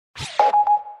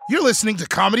You're listening to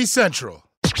Comedy Central.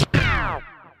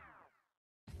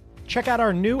 Check out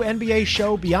our new NBA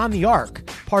show, Beyond the Arc,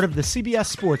 part of the CBS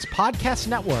Sports Podcast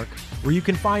Network, where you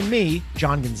can find me,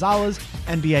 John Gonzalez,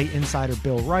 NBA insider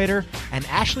Bill Ryder, and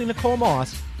Ashley Nicole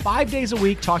Moss 5 days a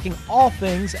week talking all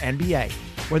things NBA.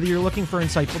 Whether you're looking for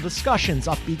insightful discussions,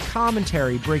 upbeat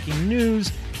commentary, breaking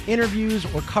news, interviews,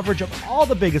 or coverage of all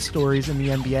the biggest stories in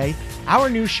the NBA, our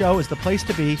new show is the place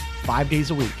to be 5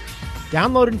 days a week.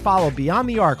 Download and follow Beyond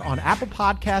the Arc on Apple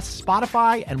Podcasts,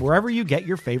 Spotify, and wherever you get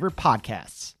your favorite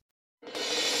podcasts.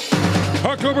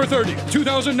 October 30th,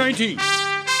 2019.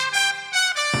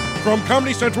 From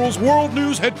Comedy Central's World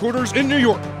News headquarters in New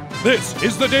York, this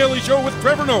is The Daily Show with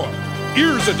Trevor Noah,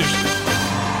 Ears Edition.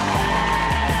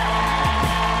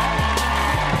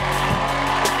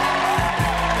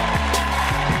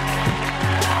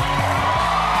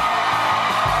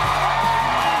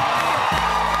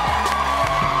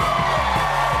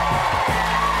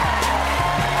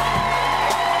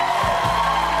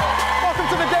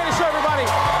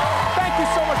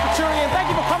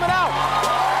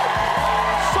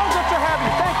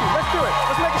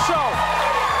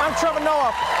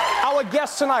 Our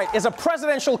guest tonight is a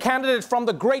presidential candidate from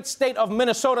the great state of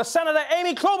Minnesota. Senator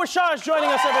Amy Klobuchar is joining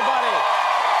us, everybody.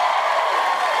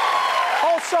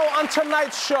 Also on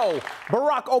tonight's show,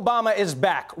 Barack Obama is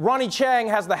back. Ronnie Chang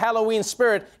has the Halloween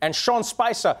spirit, and Sean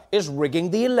Spicer is rigging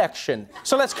the election.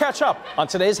 So let's catch up on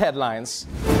today's headlines.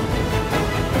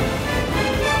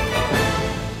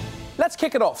 Let's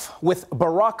kick it off with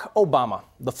Barack Obama,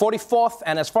 the 44th,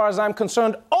 and as far as I'm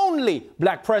concerned, only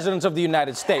black president of the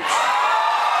United States.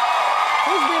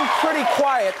 He's been pretty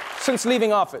quiet since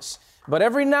leaving office, but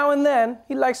every now and then,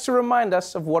 he likes to remind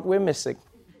us of what we're missing.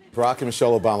 Barack and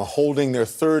Michelle Obama holding their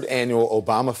third annual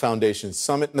Obama Foundation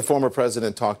Summit. The former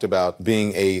president talked about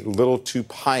being a little too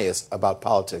pious about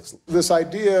politics. This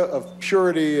idea of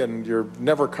purity and you're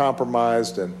never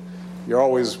compromised and you're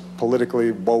always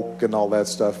politically woke and all that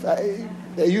stuff,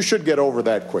 you should get over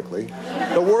that quickly.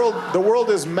 The world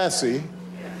is messy.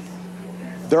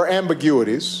 There are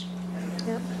ambiguities.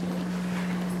 Yep.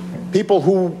 People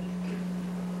who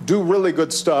do really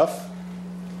good stuff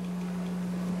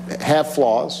have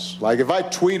flaws. Like if I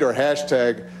tweet or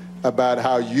hashtag about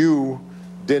how you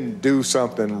didn't do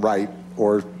something right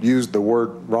or used the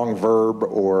wrong verb,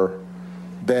 or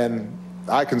then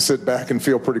I can sit back and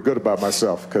feel pretty good about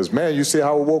myself because, man, you see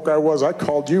how woke I was? I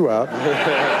called you out.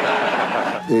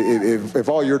 if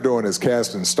all you're doing is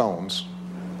casting stones,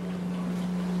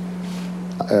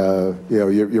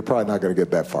 you're probably not going to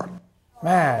get that far.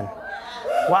 Man.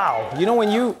 Wow. You know,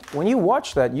 when you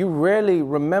watch that, you rarely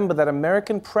remember that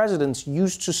American presidents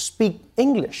used to speak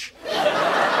English.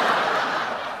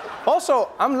 Also,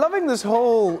 I'm loving this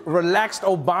whole relaxed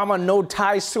Obama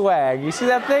no-tie swag. You see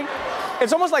that thing?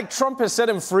 It's almost like Trump has set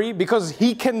him free because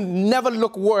he can never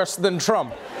look worse than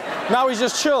Trump. Now he's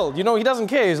just chilled. You know, he doesn't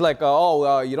care. He's like,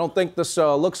 you don't think this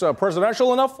looks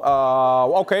presidential enough?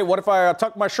 Okay, what if I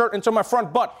tuck my shirt into my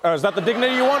front butt? Is that the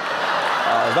dignity you want?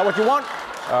 Is that what you want?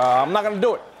 I'm not going to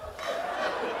do it.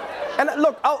 And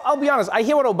look, I'll be honest, I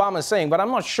hear what Obama is saying, but I'm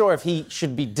not sure if he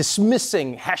should be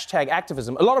dismissing hashtag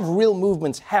activism. A lot of real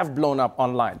movements have blown up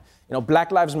online. You know,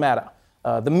 Black Lives Matter,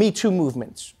 the Me Too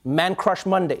movements, Man Crush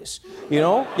Mondays, you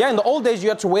know? Yeah, in the old days, you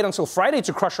had to wait until Friday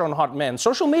to crush on hot men.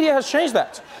 Social media has changed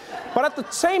that. But at the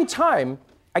same time,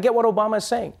 I get what Obama is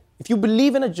saying. If you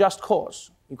believe in a just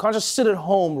cause, you can't just sit at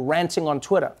home ranting on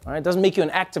Twitter. All right? It doesn't make you an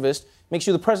activist. It makes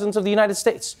you the president of the United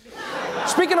States.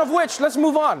 Speaking of which, let's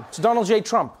move on to Donald J.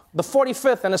 Trump, the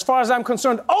 45th, and as far as I'm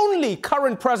concerned, only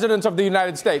current president of the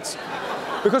United States.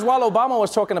 Because while Obama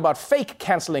was talking about fake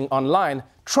canceling online,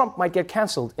 Trump might get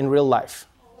canceled in real life.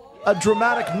 A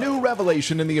dramatic new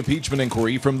revelation in the impeachment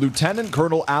inquiry from Lieutenant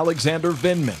Colonel Alexander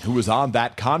Vindman, who was on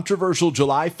that controversial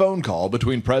July phone call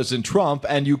between President Trump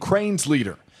and Ukraine's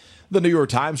leader. The New York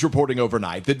Times reporting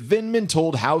overnight that Vindman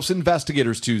told House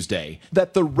investigators Tuesday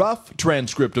that the rough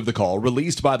transcript of the call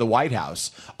released by the White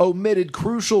House omitted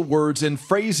crucial words and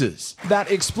phrases.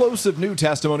 That explosive new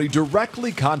testimony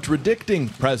directly contradicting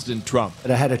President Trump.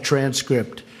 I had a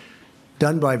transcript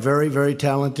done by very, very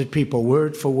talented people,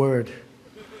 word for word,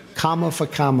 comma for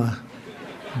comma,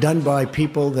 done by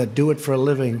people that do it for a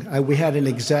living. We had an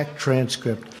exact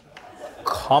transcript.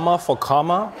 Comma for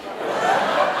comma?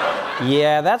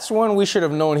 Yeah, that's when we should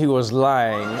have known he was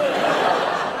lying.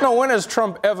 No, when has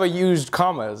Trump ever used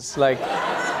commas? Like,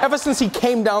 ever since he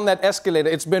came down that escalator,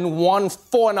 it's been one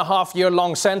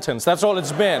 4.5-year-long sentence. That's all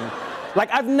it's been.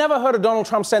 Like, I've never heard a Donald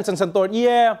Trump sentence and thought,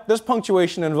 yeah, there's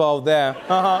punctuation involved there.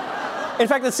 In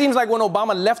fact, it seems like when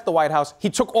Obama left the White House, he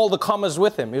took all the commas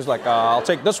with him. He was like, I'll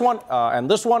take this one,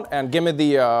 and give me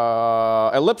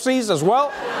the ellipses as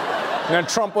well. And then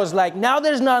Trump was like, now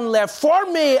there's none left for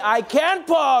me. I can't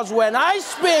pause when I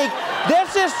speak.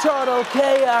 This is total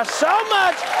chaos. So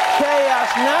much chaos,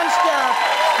 nonstop.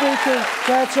 Speaking,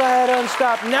 that's why I don't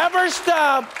stop. Never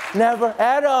stop. Never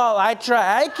at all. I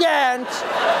try. I can't.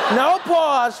 No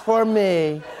pause for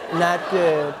me. Not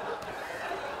good.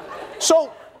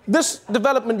 So, this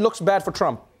development looks bad for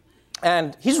Trump.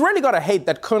 And he's really got to hate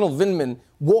that Colonel Vindman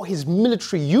wore his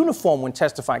military uniform when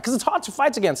testifying, because it's hard to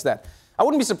fight against that. I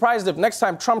wouldn't be surprised if next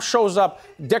time Trump shows up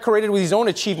decorated with his own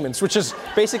achievements, which is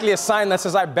basically a sign that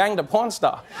says, I banged a porn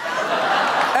star.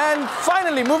 And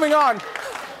finally, moving on,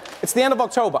 it's the end of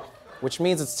October, which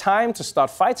means it's time to start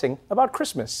fighting about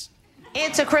Christmas.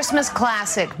 It's a Christmas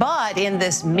classic, but in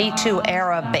this Me Too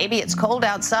era, Baby It's Cold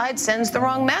Outside sends the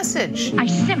wrong message. I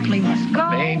simply must go.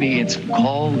 Baby, it's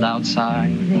cold outside.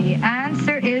 The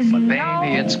answer is But no.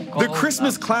 baby, it's cold The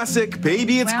Christmas classic,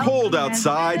 Baby It's Cold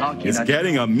Outside, is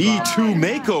getting a Me Too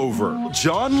makeover.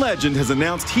 John Legend has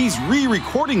announced he's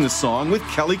re-recording the song with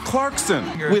Kelly Clarkson,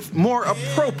 with more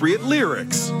appropriate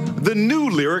lyrics. The new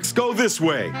lyrics go this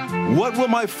way. What will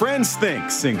my friends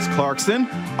think, sings Clarkson.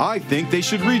 I think they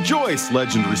should rejoice,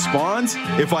 Legend responds.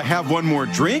 If I have one more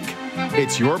drink,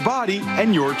 it's your body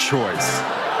and your choice.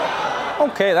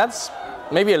 Okay, that's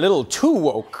maybe a little too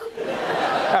woke.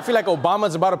 I feel like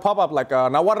Obama's about to pop up like,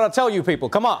 now what did I tell you people?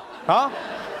 Come on, huh?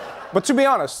 But to be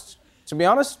honest,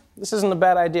 this isn't a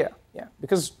bad idea. Yeah,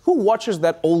 because who watches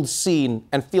that old scene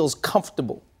and feels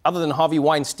comfortable other than Harvey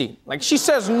Weinstein? Like, she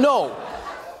says no.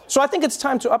 So I think it's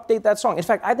time to update that song. In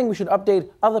fact, I think we should update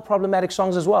other problematic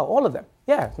songs as well, all of them.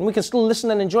 Yeah, and we can still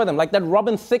listen and enjoy them. Like that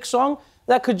Robin Thicke song,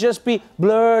 that could just be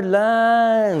blurred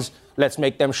lines. Let's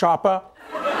make them sharper.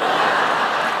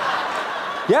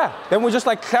 Yeah, then we're just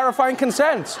like clarifying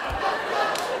consent.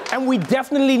 And we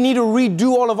definitely need to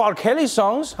redo all of R. Kelly's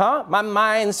songs, huh? My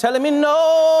mind's telling me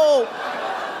no.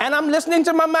 And I'm listening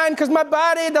to my mind because my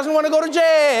body doesn't want to go to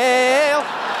jail.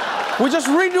 We just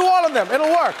redo all of them. It'll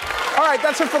work. All right,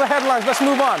 that's it for the headlines. Let's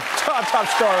move on to our top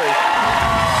story.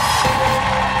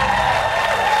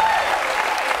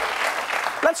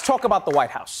 Let's talk about the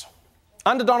White House.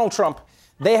 Under Donald Trump,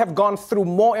 they have gone through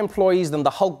more employees than the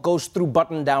Hulk goes through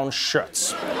button-down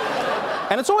shirts.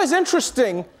 And it's always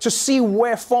interesting to see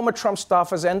where former Trump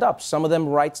staffers end up. Some of them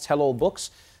write tell-all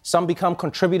books. Some become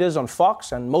contributors on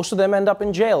Fox, and most of them end up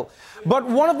in jail. But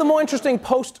one of the more interesting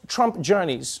post-Trump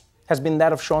journeys has been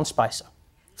that of Sean Spicer,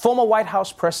 former White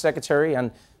House press secretary and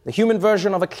the human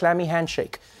version of a clammy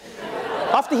handshake.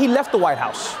 After he left the White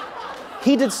House,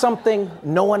 he did something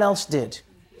no one else did.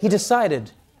 He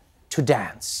decided to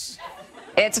dance.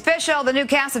 It's official. The new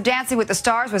cast of Dancing with the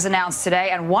Stars was announced today,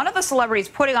 and one of the celebrities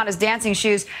putting on his dancing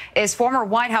shoes is former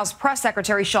White House press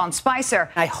secretary Sean Spicer.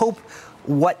 I hope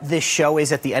what this show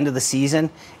is at the end of the season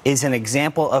is an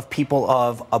example of people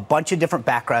of a bunch of different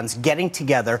backgrounds getting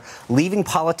together, leaving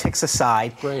politics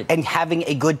aside, and having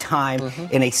a good time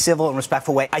in a civil and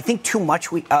respectful way. I think too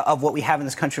much of what we have in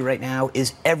this country right now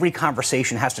is every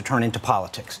conversation has to turn into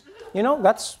politics. You know,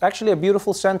 that's actually a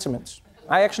beautiful sentiment.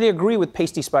 I actually agree with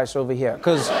Pasty Spice over here,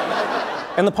 because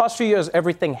in the past few years,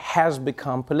 everything has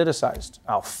become politicized.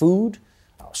 Our food,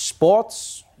 our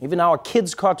sports, even our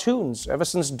kids' cartoons. Ever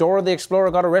since Dora the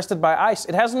Explorer got arrested by ICE,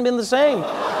 it hasn't been the same.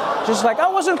 Just like, I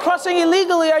wasn't crossing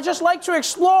illegally, I just like to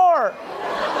explore.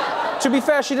 To be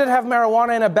fair, she did have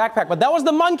marijuana in her backpack, but that was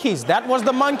the monkeys. That was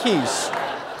the monkeys.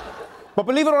 But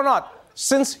believe it or not,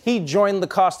 since he joined the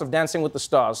cast of Dancing with the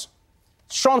Stars,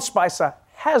 Sean Spicer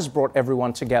has brought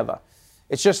everyone together.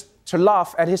 It's just to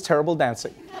laugh at his terrible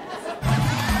dancing.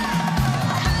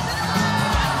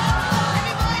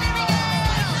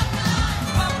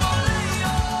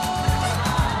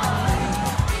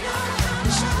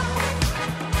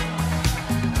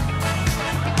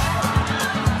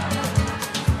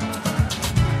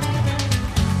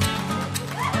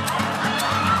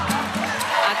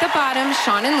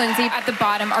 Sean and Lindsay. At the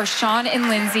bottom are Sean and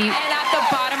Lindsay. And at the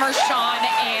bottom are Sean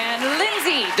and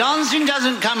Lindsay. Dancing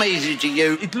doesn't come easy to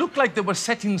you. It looked like they were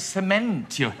setting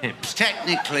cement to your hips.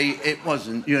 Technically, it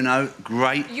wasn't, you know,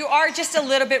 great. You are just a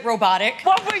little bit robotic.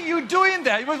 What were you doing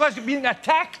there? You were like being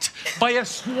attacked by a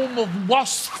swarm of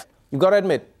wasps. You gotta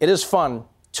admit, it is fun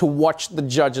to watch the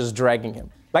judges dragging him.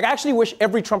 Like, I actually wish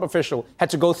every Trump official had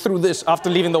to go through this after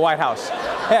leaving the White House.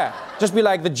 Yeah, just be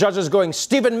like the judges going,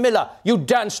 Stephen Miller, you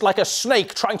danced like a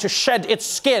snake trying to shed its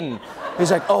skin. He's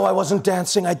like, oh, I wasn't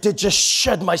dancing, I did just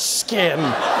shed my skin.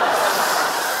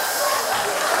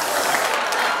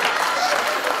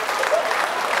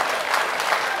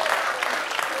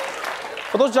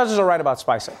 But those judges are right about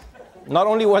Spicer. Not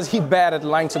only was he bad at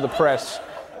lying to the press,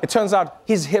 it turns out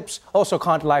his hips also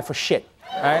can't lie for shit,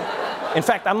 right? In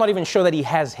fact, I'm not even sure that he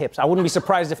has hips. I wouldn't be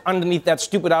surprised if underneath that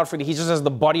stupid outfit, he just has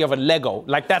the body of a Lego.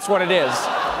 Like, that's what it is.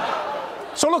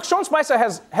 So look, Sean Spicer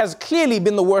has clearly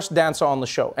been the worst dancer on the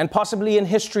show, and possibly in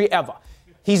history ever.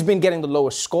 He's been getting the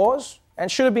lowest scores, and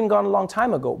should have been gone a long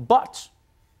time ago. But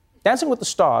Dancing with the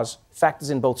Stars factors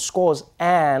in both scores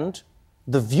and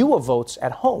the viewer votes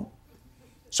at home.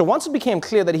 So once it became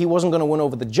clear that he wasn't going to win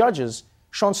over the judges,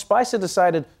 Sean Spicer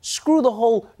decided, screw the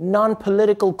whole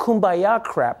non-political kumbaya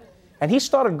crap, and he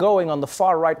started going on the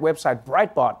far-right website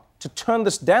Breitbart to turn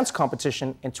this dance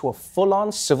competition into a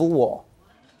full-on civil war.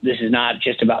 This is not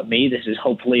just about me. This is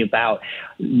hopefully about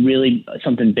really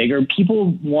something bigger.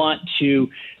 People want to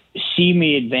see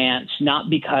me advance, not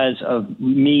because of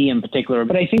me in particular,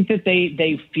 but I think that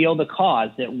they feel the cause,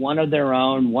 that one of their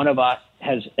own, one of us,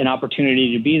 has an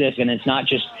opportunity to be this, and it's not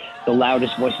just the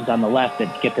loudest voices on the left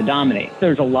that get to dominate.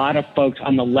 There's a lot of folks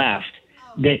on the left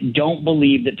that don't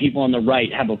believe that people on the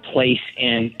right have a place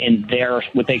in their,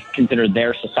 what they consider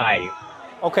their society.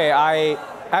 Okay, I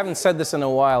haven't said this in a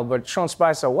while, but Sean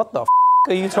Spicer, what the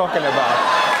are you talking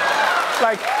about?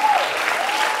 Like,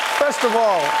 first of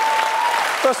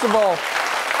all,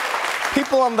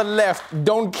 people on the left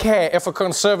don't care if a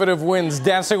conservative wins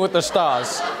Dancing with the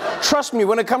Stars. Trust me,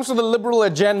 when it comes to the liberal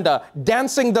agenda,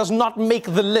 dancing does not make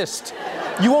the list.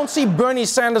 You won't see Bernie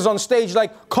Sanders on stage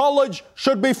like, college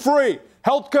should be free,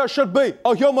 healthcare should be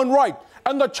a human right,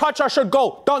 and the cha-cha should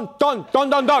go, dun, dun, dun,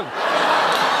 dun, dun.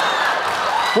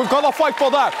 We've got to fight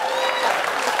for that.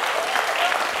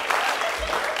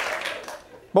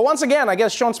 But once again, I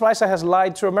guess Sean Spicer has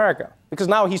lied to America, because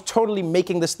now he's totally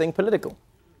making this thing political.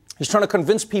 He's trying to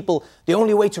convince people the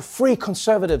only way to free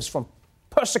conservatives from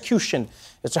persecution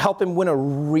is to help him win a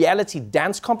reality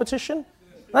dance competition.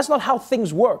 That's not how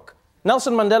things work.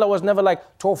 Nelson Mandela was never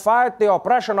like, to fight the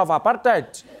oppression of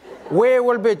apartheid, we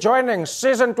will be joining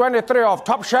season 23 of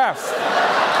Top Chef.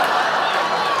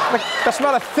 Like, that's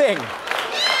not a thing.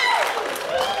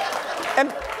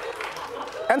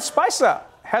 And Spicer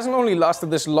hasn't only lasted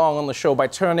this long on the show by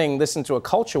turning this into a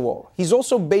culture war. He's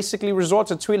also basically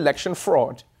resorted to election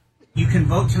fraud. You can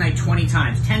vote tonight 20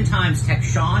 times. 10 times,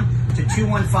 text Sean to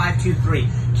 21523.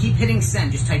 Keep hitting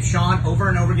send. Just type Sean over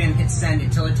and over again, hit send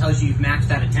until it tells you you've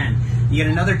maxed out at 10. You get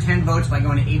another 10 votes by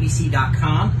going to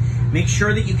abc.com. Make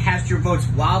sure that you cast your votes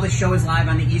while the show is live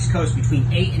on the East Coast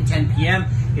between 8 and 10 p.m.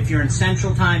 If you're in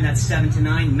Central Time, that's 7 to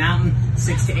 9. Mountain,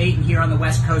 6 to 8. And here on the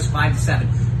West Coast, 5 to 7.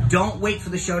 Don't wait for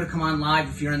the show to come on live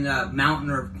if you're in the Mountain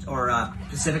or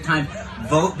Pacific Time.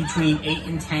 Vote between 8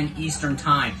 and 10 Eastern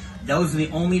Time. Those are the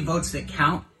only votes that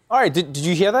count. All right, did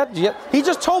you hear that? He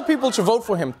just told people to vote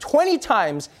for him 20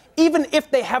 times, even if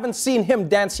they haven't seen him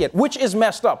dance yet, which is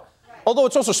messed up. Although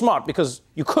it's also smart, because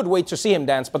you could wait to see him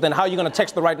dance, but then how are you going to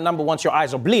text the right number once your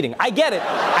eyes are bleeding? I get it.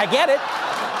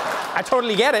 I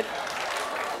totally get it.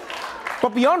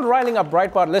 But beyond riling up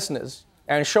Breitbart listeners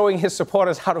and showing his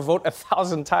supporters how to vote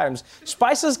 1,000 times,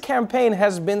 Spicer's campaign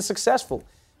has been successful.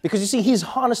 Because you see, he's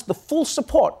harnessed the full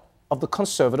support of the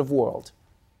conservative world.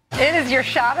 It is your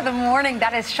shot of the morning.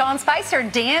 That is Sean Spicer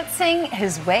dancing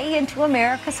his way into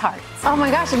America's hearts. Oh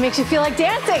my gosh, it makes you feel like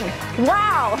dancing.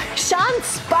 Wow, Sean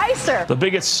Spicer. The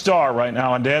biggest star right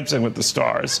now on Dancing with the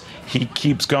Stars. He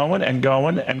keeps going and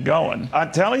going and going.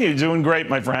 I'm telling you, you're doing great,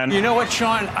 my friend. You know what,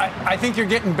 Sean? I think you're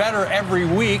getting better every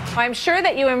week. I'm sure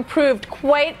that you improved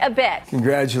quite a bit.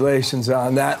 Congratulations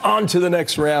on that. On to the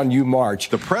next round, you march.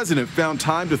 The president found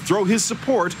time to throw his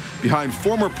support behind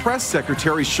former press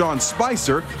secretary Sean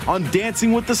Spicer on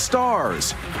Dancing with the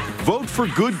Stars. Vote for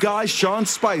good guy Sean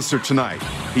Spicer tonight.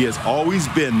 He has always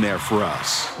been there for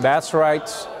us. That's right.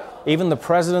 Even the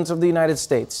President of the United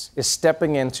States is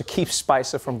stepping in to keep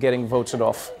Spicer from getting voted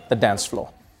off the dance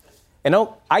floor. You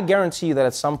know, I guarantee you that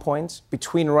at some point,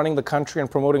 between running the country and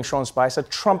promoting Sean Spicer,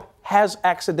 Trump has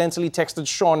accidentally texted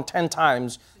Sean 10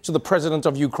 times to the president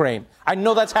of Ukraine. I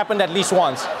know that's happened at least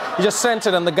once. He just sent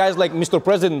it, and the guy's like, Mr.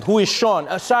 President, who is Sean?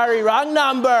 Sorry, wrong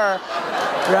number.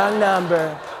 Wrong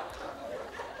number.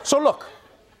 So look,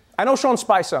 I know Sean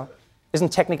Spicer isn't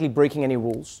technically breaking any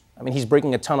rules. I mean, he's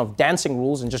breaking a ton of dancing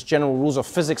rules and just general rules of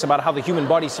physics about how the human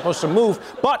body is supposed to move,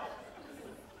 but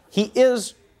he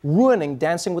is ruining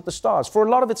Dancing with the Stars for a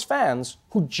lot of its fans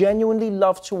who genuinely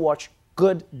love to watch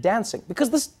good dancing. Because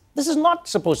this is not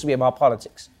supposed to be about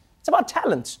politics. It's about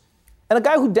talent. And a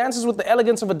guy who dances with the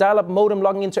elegance of a dial-up modem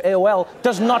logging into AOL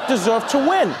does not deserve to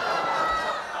win.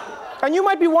 And you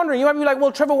might be wondering, you might be like,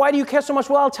 well, Trevor, why do you care so much?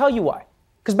 Well, I'll tell you why.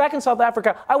 Because back in South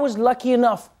Africa, I was lucky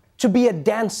enough to be a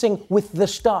Dancing with the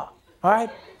Star, all right?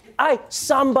 I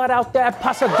sambaed out there,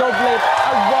 Paso Doble,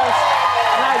 I waltzed,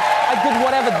 and I did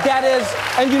whatever that is.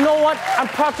 And you know what? I'm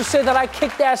proud to say that I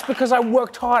kicked ass because I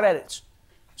worked hard at it.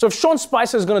 So if Sean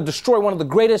Spicer is going to destroy one of the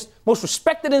greatest, most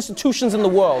respected institutions in the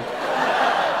world,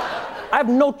 I have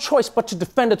no choice but to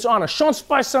defend its honor. Sean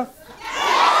Spicer, you're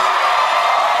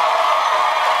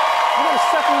going to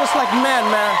settle this like man.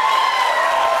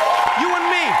 You and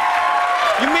me,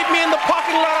 you meet me in the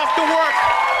parking lot after work,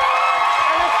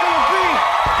 and it's going to be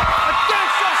a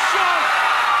dance off, Sean.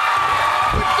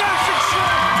 We're dancing,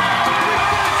 Sean. We're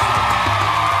dancing.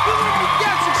 We're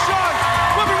dancing, Sean.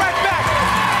 We'll be right back.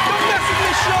 Don't mess with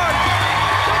me, Sean.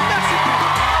 Don't mess with me.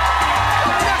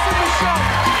 Don't mess with me, Sean.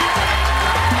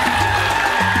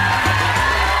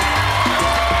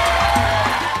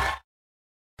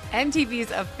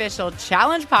 MTV's official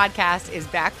Challenge podcast is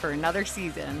back for another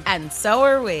season. And so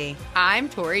are we. I'm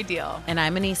Tori Deal. And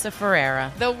I'm Anissa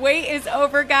Ferreira. The wait is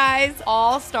over, guys.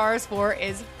 All Stars 4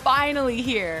 is finally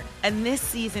here. And this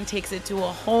season takes it to a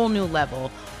whole new level.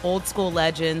 Old school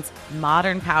legends,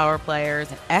 modern power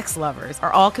players, and ex-lovers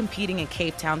are all competing in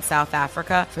Cape Town, South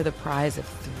Africa for the prize of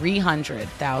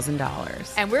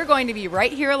 $300,000. And we're going to be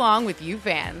right here along with you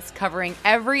fans, covering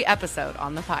every episode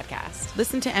on the podcast.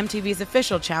 Listen to MTV's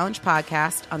official Challenge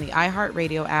podcast on the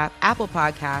iHeartRadio app, Apple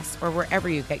Podcasts, or wherever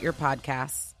you get your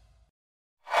podcasts.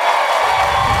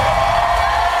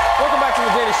 Welcome back to The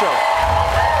Daily Show.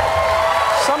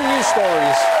 Some news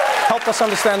stories help us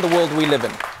understand the world we live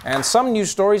in. And some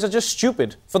news stories are just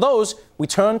stupid. For those, we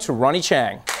turn to Ronnie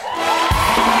Chang.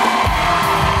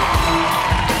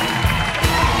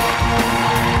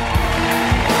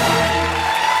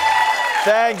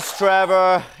 Thanks,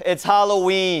 Trevor. It's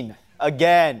Halloween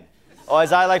again. Or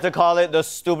as I like to call it, the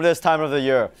stupidest time of the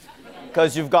year.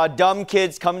 Because you've got dumb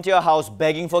kids coming to your house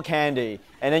begging for candy,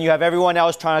 and then you have everyone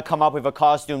else trying to come up with a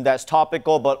costume that's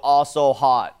topical but also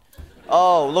hot.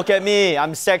 Oh, look at me.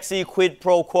 I'm sexy quid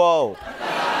pro quo.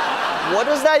 What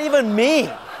does that even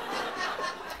mean?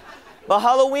 But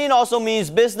Halloween also means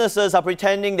businesses are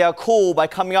pretending they're cool by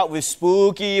coming out with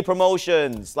spooky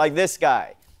promotions, like this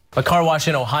guy. A car wash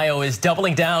in Ohio is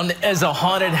doubling down as a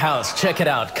haunted house. Check it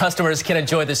out. Customers can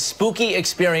enjoy the spooky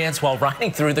experience while riding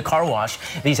through the car wash.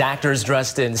 These actors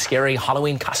dressed in scary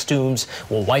Halloween costumes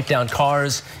will wipe down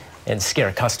cars and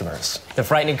scare customers. The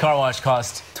frightening car wash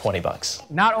costs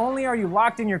 $20. Not only are you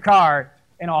locked in your car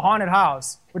in a haunted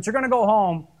house, but you're going to go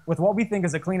home with what we think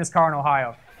is the cleanest car in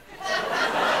Ohio.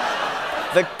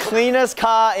 The cleanest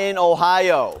car in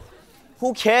Ohio.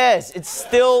 Who cares? It's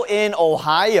still in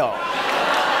Ohio.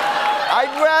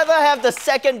 I'd rather have the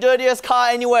second dirtiest car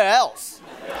anywhere else.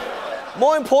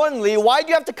 More importantly, why do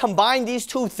you have to combine these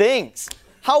two things?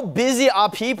 How busy are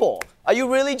people? Are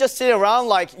you really just sitting around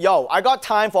like, yo, I got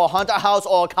time for a haunted house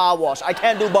or a car wash. I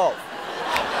can't do both.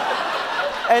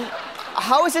 And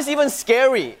how is this even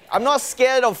scary? I'm not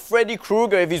scared of Freddy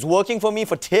Krueger if he's working for me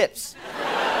for tips.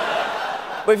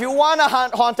 But if you want a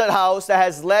haunted house that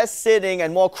has less sitting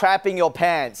and more crapping your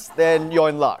pants, then you're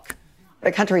in luck.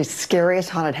 The country's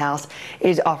scariest haunted house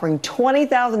is offering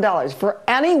 $20,000 for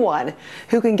anyone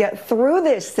who can get through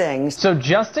this thing. So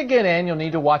just to get in, you'll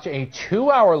need to watch a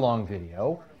 2-hour-long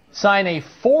video, sign a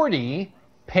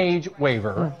 40-page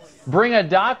waiver, bring a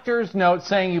doctor's note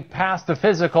saying you passed the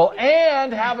physical,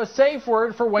 and have a safe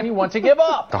word for when you want to give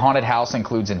up. The haunted house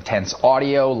includes intense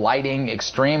audio, lighting,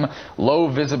 extreme low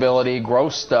visibility,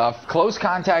 gross stuff, close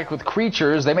contact with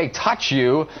creatures, they may touch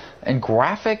you, and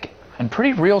graphic and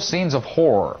pretty real scenes of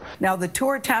horror. Now, the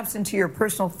tour taps into your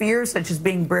personal fears, such as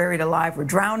being buried alive or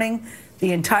drowning.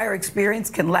 The entire experience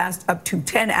can last up to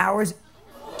 10 hours.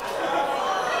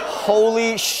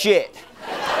 Holy shit.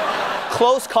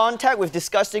 Close contact with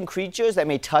disgusting creatures that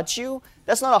may touch you?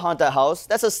 That's not a haunted house.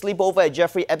 That's a sleepover at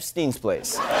Jeffrey Epstein's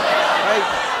place. Right?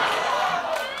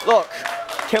 Look,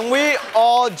 can we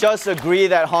all just agree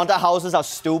that haunted houses are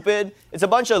stupid? It's a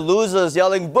bunch of losers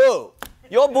yelling, boo!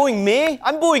 You're booing me?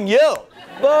 I'm booing you.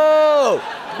 Boo!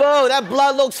 Boo! That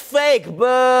blood looks fake.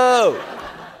 Boo!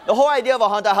 The whole idea of a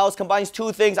haunted house combines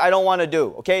two things I don't want to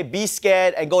do, okay? Be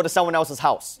scared and go to someone else's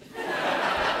house.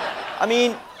 I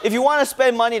mean, if you want to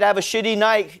spend money to have a shitty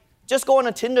night, just go on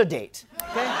a Tinder date,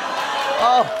 okay?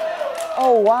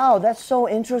 Oh, wow, that's so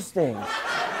interesting.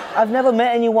 I've never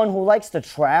met anyone who likes to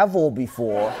travel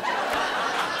before.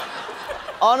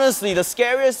 Honestly, the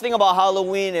scariest thing about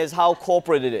Halloween is how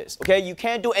corporate it is, okay? You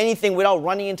can't do anything without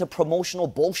running into promotional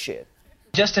bullshit.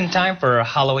 Just in time for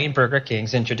Halloween, Burger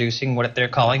King's introducing what they're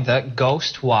calling the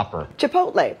Ghost Whopper.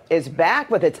 Chipotle is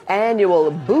back with its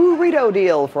annual burrito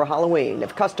deal for Halloween.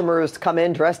 If customers come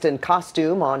in dressed in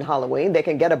costume on Halloween, they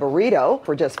can get a burrito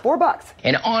for just $4.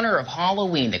 In honor of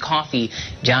Halloween, the coffee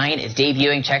giant is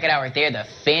debuting. Check it out right there, the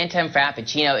Phantom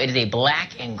Frappuccino. It is a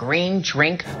black and green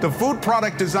drink. The food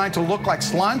product designed to look like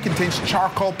slime contains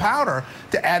charcoal powder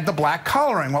to add the black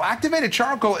coloring. Well, activated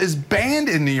charcoal is banned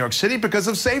in New York City because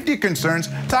of safety concerns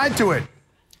tied to it.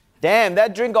 Damn,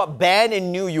 that drink got banned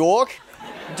in New York?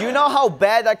 Do you know how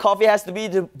bad that coffee has to be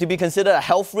to be considered a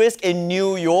health risk in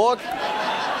New York?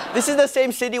 This is the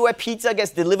same city where pizza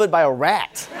gets delivered by a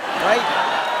rat,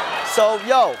 right? So,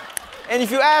 yo, and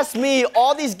if you ask me,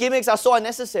 all these gimmicks are so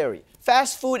unnecessary.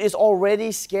 Fast food is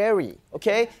already scary,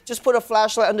 okay? Just put a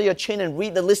flashlight under your chin and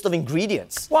read the list of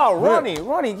ingredients. Wow, Ronnie,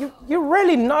 you're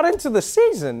really not into the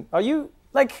season. Are you,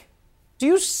 like, do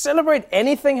you celebrate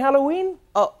anything Halloween?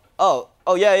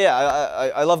 Oh,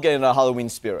 yeah. I love getting in the Halloween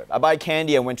spirit. I buy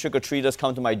candy, and when trick-or-treaters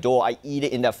come to my door, I eat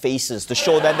it in their faces to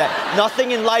show them that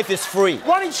nothing in life is free.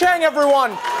 Ronnie Chang,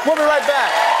 everyone. We'll be right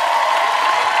back.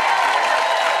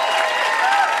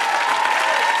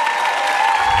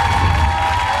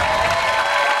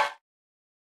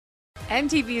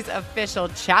 MTV's official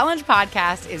Challenge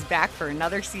podcast is back for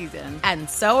another season. And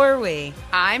so are we.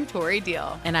 I'm Tori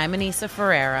Deal. And I'm Anissa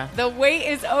Ferreira. The wait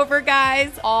is over,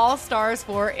 guys. All Stars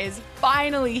 4 is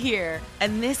finally here.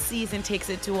 And this season takes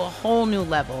it to a whole new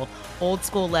level. Old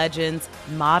school legends,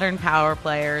 modern power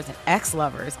players, and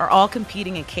ex-lovers are all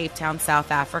competing in Cape Town, South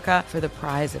Africa for the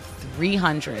prize of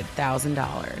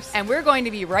 $300,000. And we're going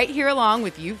to be right here along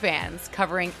with you fans,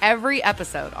 covering every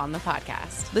episode on the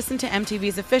podcast. Listen to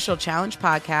MTV's official Challenge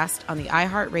podcast on the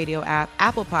iHeartRadio app,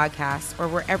 Apple Podcasts, or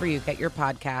wherever you get your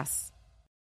podcasts.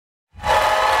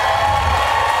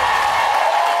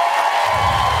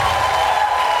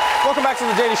 Welcome back to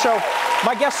The Daily Show.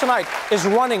 My guest tonight is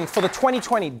running for the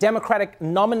 2020 Democratic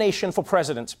nomination for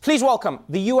president. Please welcome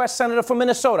the U.S. Senator from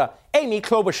Minnesota, Amy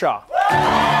Klobuchar.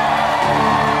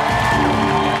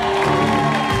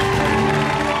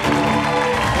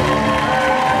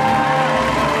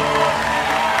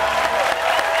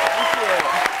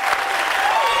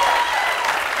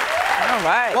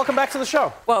 Right. Welcome back to the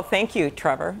show. Well, thank you,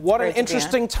 Trevor. What an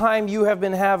interesting time you have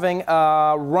been having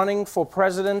running for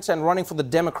president and running for the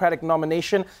Democratic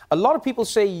nomination. A lot of people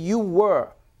say you were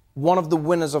one of the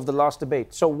winners of the last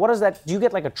debate. So what is that? Do you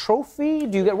get like a trophy?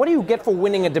 What do you get for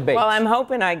winning a debate? Well, I'm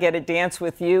hoping I get a dance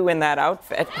with you in that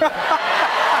outfit.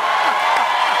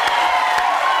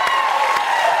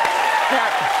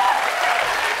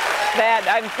 That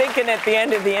I'm thinking at the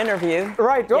end of the interview.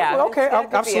 Right. Yeah, okay.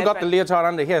 I've still got the leotard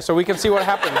under here, so we can see what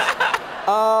happens.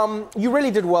 You really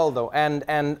did well, though, and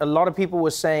a lot of people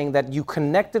were saying that you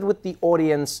connected with the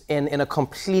audience in a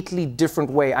completely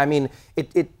different way. I mean,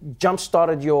 it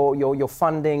jump-started your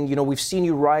funding. You know, we've seen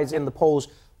you rise in the polls.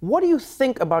 What do you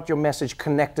think about your message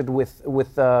connected with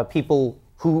people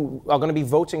who are going to be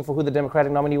voting for who the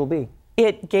Democratic nominee will be?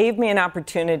 It gave me an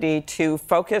opportunity to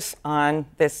focus on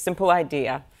this simple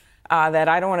idea. That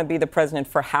I don't want to be the president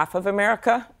for half of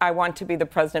America. I want to be the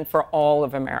president for all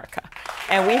of America.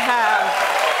 And we have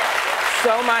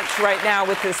so much right now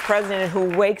with this president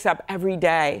who wakes up every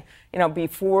day, you know,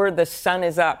 before the sun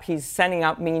is up, he's sending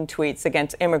out mean tweets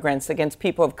against immigrants, against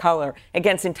people of color,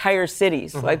 against entire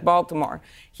cities like Baltimore.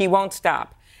 He won't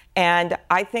stop. And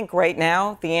I think right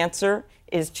now the answer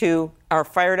is to our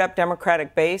fired up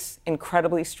Democratic base,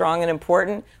 incredibly strong and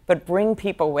important, but bring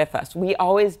people with us. We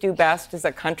always do best as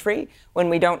a country when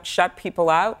we don't shut people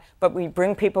out, but we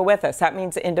bring people with us. That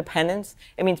means independents.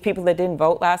 It means people that didn't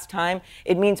vote last time.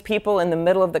 It means people in the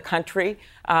middle of the country,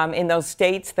 in those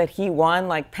states that he won,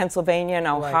 like Pennsylvania and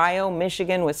Ohio, right.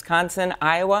 Michigan, Wisconsin,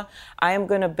 Iowa. I am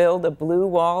going to build a blue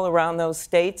wall around those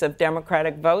states of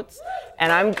Democratic votes.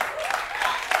 And the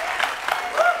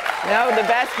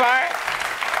best part?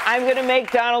 I'm going to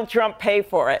make Donald Trump pay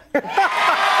for it.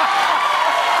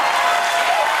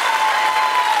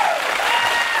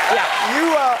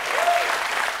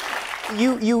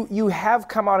 You have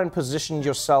come out and positioned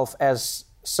yourself as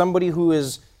somebody who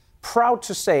is proud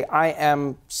to say, I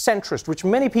am centrist, which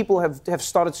many people have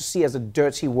started to see as a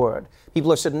dirty word. People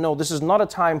have said, no, this is not a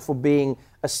time for being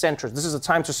a centrist. This is a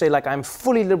time to say, like, I'm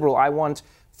fully liberal. I want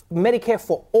Medicare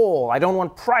for all. I don't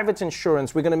want private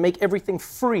insurance. We're going to make everything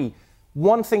free.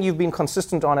 One thing you've been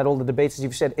consistent on at all the debates is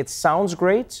you've said it sounds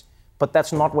great, but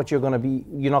that's not what you're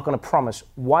not going to promise.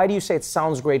 Why do you say it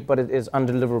sounds great, but it is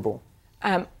undeliverable?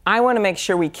 I want to make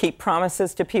sure we keep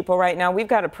promises to people right now. We've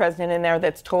got a president in there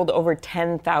that's told over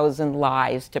 10,000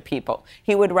 lies to people.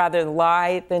 He would rather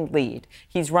lie than lead.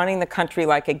 He's running the country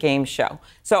like a game show.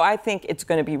 So I think it's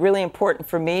going to be really important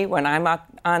for me when I'm up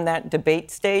on that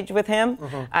debate stage with him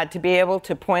to be able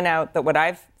to point out that what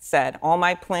I've said, all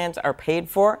my plans are paid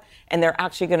for, and they're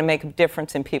actually going to make a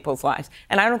difference in people's lives.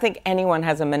 And I don't think anyone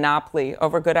has a monopoly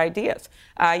over good ideas.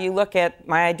 You look at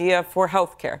my idea for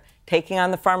health care. Taking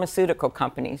on the pharmaceutical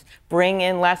companies, bring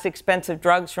in less expensive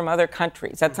drugs from other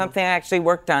countries. That's something I actually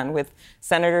worked on with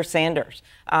Senator Sanders.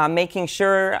 Making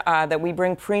sure that we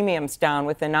bring premiums down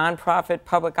with a nonprofit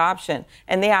public option.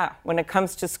 And when it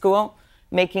comes to school,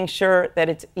 making sure that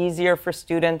it's easier for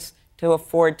students to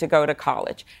afford to go to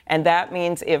college. And that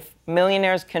means if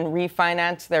millionaires can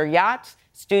refinance their yachts,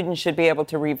 students should be able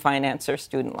to refinance their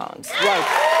student loans.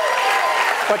 Right.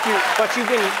 But you've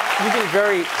been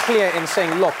very clear in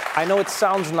saying, look, I know it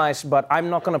sounds nice, but I'm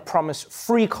not going to promise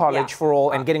free college for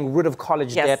all and getting rid of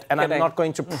college debt, and I'm not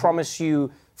going to promise you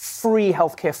free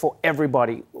healthcare for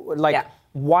everybody.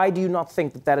 Why do you not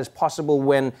think that that is possible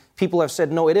when people have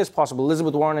said, no, it is possible?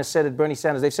 Elizabeth Warren has said it, Bernie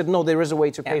Sanders, they've said, no, there is a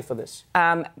way to pay for this.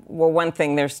 Well, one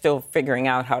thing, they're still figuring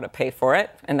out how to pay for it,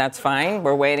 and that's fine.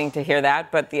 We're waiting to hear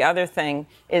that. But the other thing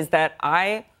is that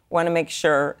I want to make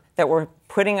sure that we're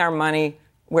putting our money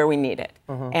where we need it.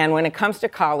 And when it comes to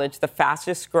college, the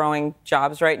fastest growing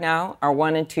jobs right now are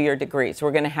 1- and 2-year degrees.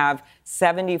 We're going to have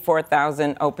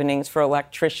 74,000 openings for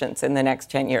electricians in the next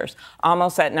 10 years,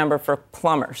 almost that number for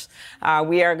plumbers.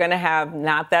 We are going to have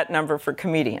not that number for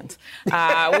comedians. We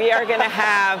are going to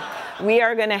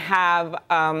have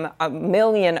 1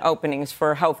 million openings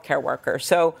for healthcare workers.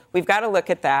 So we've got to look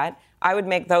at that. I would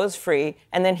make those free.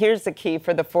 And then here's the key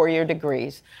for the 4-year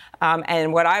degrees.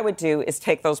 And what I would do is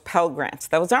take those Pell Grants.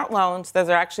 Those aren't loans. Those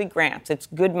are actually grants. It's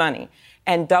good money.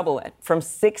 And double it from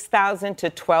 $6,000 to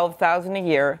 $12,000 a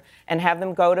year and have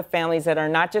them go to families that are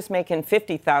not just making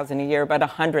 $50,000 a year, but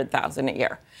 $100,000 a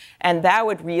year. And that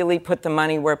would really put the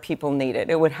money where people need it.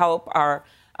 It would help our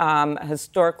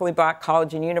historically black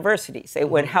college and universities. It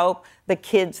would help the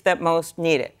kids that most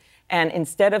need it. And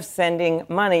instead of sending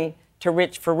money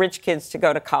for rich kids to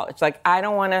go to college. Like, I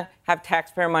don't want to have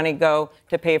taxpayer money go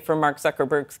to pay for Mark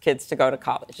Zuckerberg's kids to go to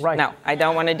college. Right. No, I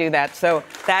don't want to do that. So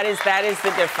that is the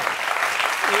difference.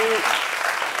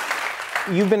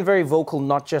 You've been very vocal,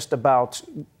 not just about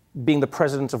being the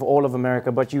president of all of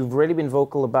America, but you've really been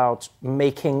vocal about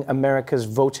making America's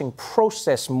voting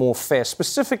process more fair,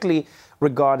 specifically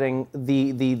regarding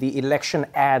the election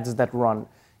ads that run.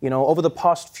 You know, over the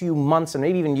past few months and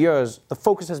maybe even years, the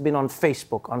focus has been on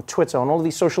Facebook, on Twitter, on all of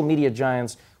these social media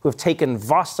giants who have taken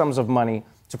vast sums of money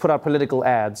to put out political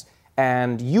ads.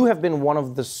 And you have been one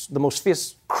of the most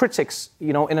fierce critics,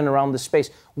 you know, in and around this space.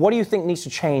 What do you think needs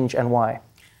to change and why?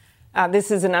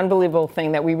 This is an unbelievable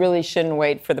thing that we really shouldn't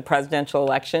wait for the presidential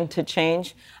election to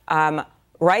change.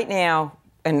 Right now,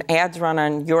 an ads run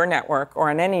on your network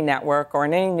or on any network or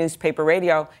on any newspaper,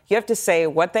 radio, you have to say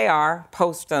what they are,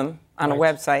 post them on a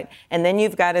website, and then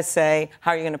you've got to say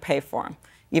how you're going to pay for them.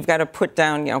 You've got to put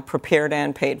down, you know, prepared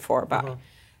and paid for by.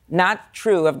 Not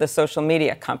true of the social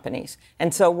media companies.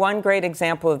 And so one great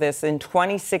example of this, in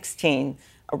 2016,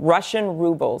 Russian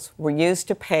rubles were used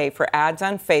to pay for ads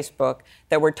on Facebook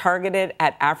that were targeted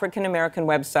at African-American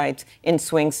websites in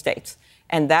swing states.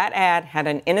 And that ad had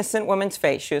an innocent woman's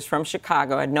face. She was from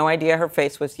Chicago, had no idea her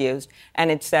face was used. And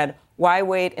it said, "Why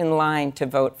wait in line to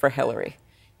vote for Hillary?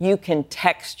 You can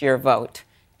text your vote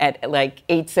at like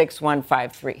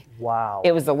 86153. Wow.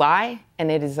 It was a lie, and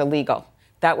it is illegal.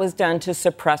 That was done to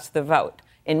suppress the vote.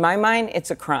 In my mind, it's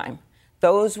a crime.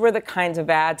 Those were the kinds of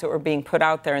ads that were being put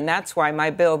out there, and that's why my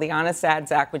bill, the Honest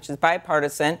Ads Act, which is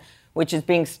bipartisan, which is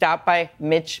being stopped by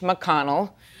Mitch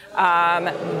McConnell,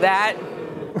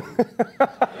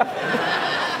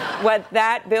 what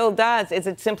that bill does is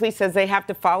it simply says they have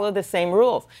to follow the same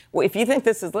rules. Well, if you think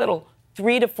this is little,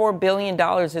 $3 to $4 billion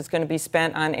is going to be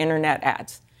spent on internet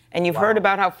ads. And you've heard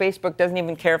about how Facebook doesn't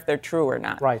even care if they're true or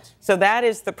not. Right. So that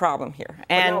is the problem here.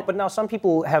 And but now some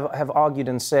people have argued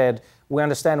and said, we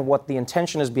understand what the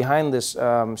intention is behind this,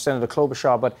 Senator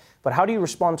Klobuchar, but how do you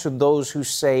respond to those who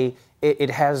say it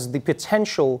has the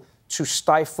potential to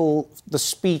stifle the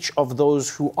speech of those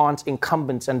who aren't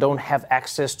incumbents and don't have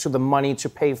access to the money to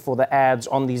pay for the ads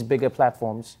on these bigger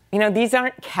platforms? You know, these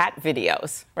aren't cat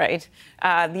videos, right?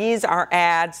 These are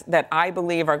ads that I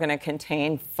believe are going to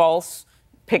contain false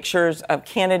pictures of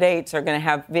candidates, are going to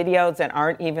have videos that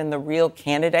aren't even the real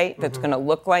candidate that's going to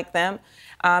look like them.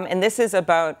 And this is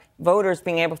about voters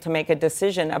being able to make a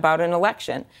decision about an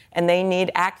election. And they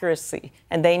need accuracy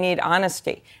and they need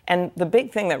honesty. And the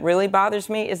big thing that really bothers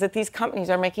me is that these companies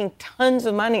are making tons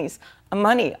of money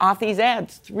off these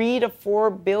ads, $3 to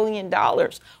 $4 billion.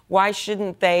 Why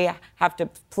shouldn't they have to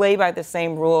play by the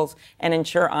same rules and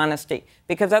ensure honesty?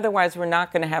 Because otherwise we're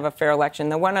not going to have a fair election.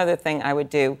 The one other thing I would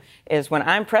do is when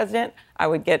I'm president, I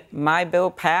would get my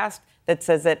bill passed that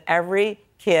says that every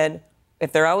kid,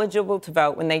 if they're eligible to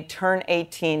vote, when they turn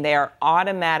 18, they are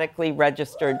automatically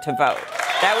registered to vote.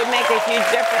 That would make a huge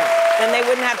difference. Then they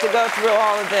wouldn't have to go through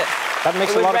all of this. That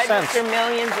makes a lot of sense. It would register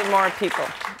millions of more people.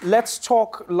 Let's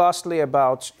talk lastly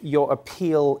about your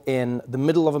appeal in the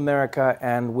middle of America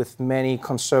and with many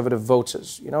conservative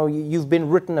voters. You know, you've been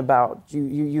written about,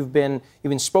 you've been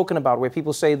spoken about, where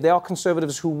people say there are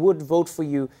conservatives who would vote for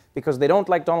you because they don't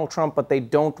like Donald Trump, but they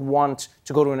don't want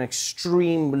to go to an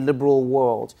extreme liberal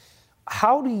world.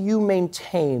 How do you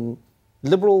maintain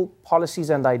liberal policies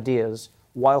and ideas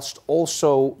whilst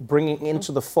also bringing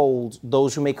into the fold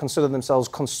those who may consider themselves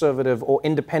conservative or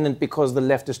independent because the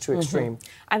left is too extreme?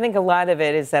 I think a lot of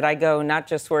it is that I go not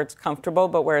just where it's comfortable,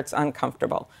 but where it's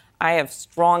uncomfortable. I have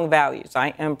strong values. I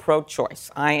am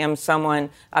pro-choice. I am someone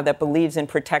that believes in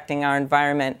protecting our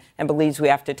environment and believes we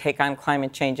have to take on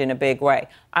climate change in a big way.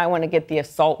 I want to get the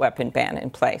assault weapon ban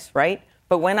in place, right?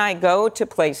 But when I go to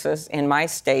places in my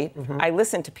state, I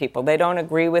listen to people. They don't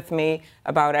agree with me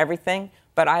about everything,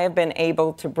 but I have been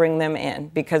able to bring them in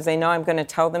because they know I'm going to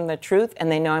tell them the truth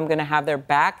and they know I'm going to have their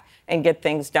back and get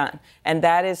things done. And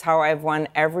that is how I've won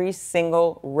every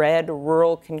single red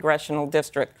rural congressional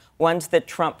district, ones that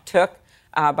Trump took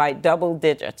by double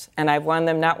digits. And I've won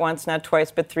them not once, not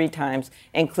twice, but 3 times,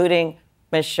 including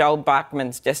Michelle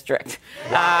Bachmann's district.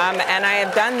 And I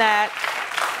have done that.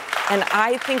 And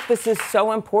I think this is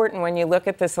so important when you look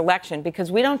at this election, because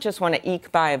we don't just want to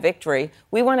eke by a victory.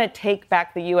 We want to take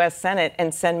back the U.S. Senate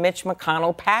and send Mitch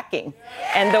McConnell packing.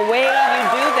 And the way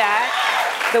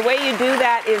you do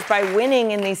that is by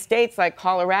winning in these states like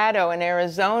Colorado and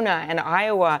Arizona and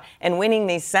Iowa and winning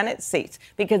these Senate seats,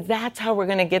 because that's how we're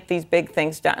going to get these big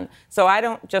things done. So I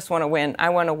don't just want to win. I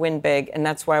want to win big, and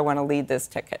that's why I want to lead this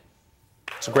ticket.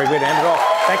 It's a great way to end it off.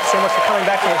 Thank you so much for coming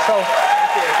back to the show.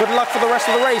 Good luck for the rest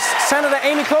of the race. Senator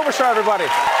Amy Klobuchar, everybody.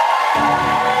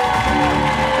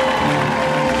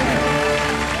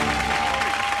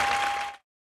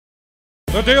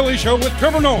 The Daily Show with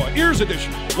Trevor Noah, Ears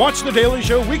Edition. Watch The Daily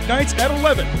Show weeknights at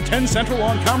 11, 10 Central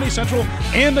on Comedy Central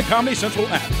and the Comedy Central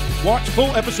app. Watch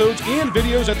full episodes and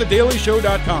videos at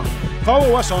thedailyshow.com.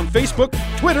 Follow us on Facebook,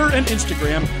 Twitter, and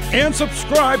Instagram, and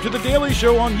subscribe to The Daily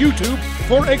Show on YouTube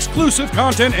for exclusive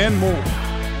content and more.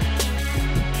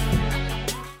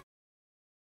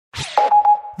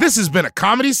 This has been a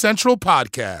Comedy Central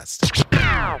podcast.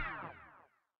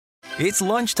 It's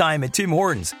lunchtime at Tim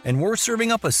Hortons, and we're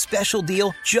serving up a special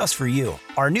deal just for you.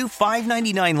 Our new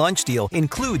 $5.99 lunch deal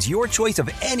includes your choice of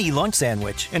any lunch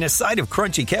sandwich and a side of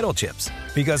crunchy kettle chips.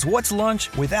 Because what's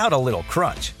lunch without a little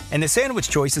crunch? And the sandwich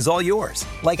choice is all yours,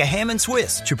 like a ham and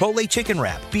Swiss, Chipotle chicken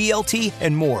wrap, BLT,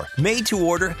 and more, made to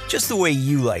order just the way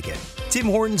you like it. Tim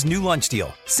Hortons' new lunch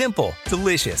deal. Simple,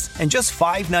 delicious, and just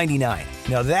 $5.99.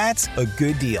 Now that's a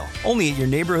good deal. Only at your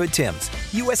neighborhood Tim's.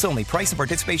 U.S. only. Price and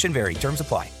participation vary. Terms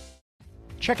apply.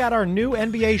 Check out our new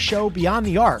NBA show, Beyond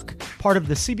the Arc, part of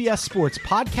the CBS Sports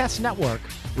Podcast Network,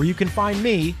 where you can find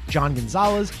me, John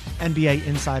Gonzalez, NBA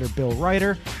insider Bill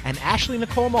Ryder, and Ashley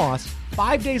Nicole Moss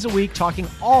 5 days a week talking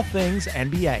all things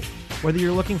NBA. Whether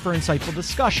you're looking for insightful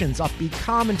discussions, upbeat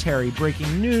commentary,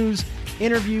 breaking news,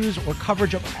 interviews, or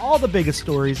coverage of all the biggest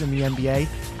stories in the NBA,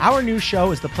 our new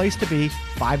show is the place to be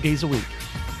 5 days a week.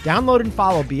 Download and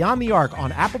follow Beyond the Arc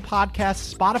on Apple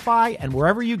Podcasts, Spotify, and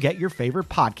wherever you get your favorite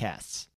podcasts.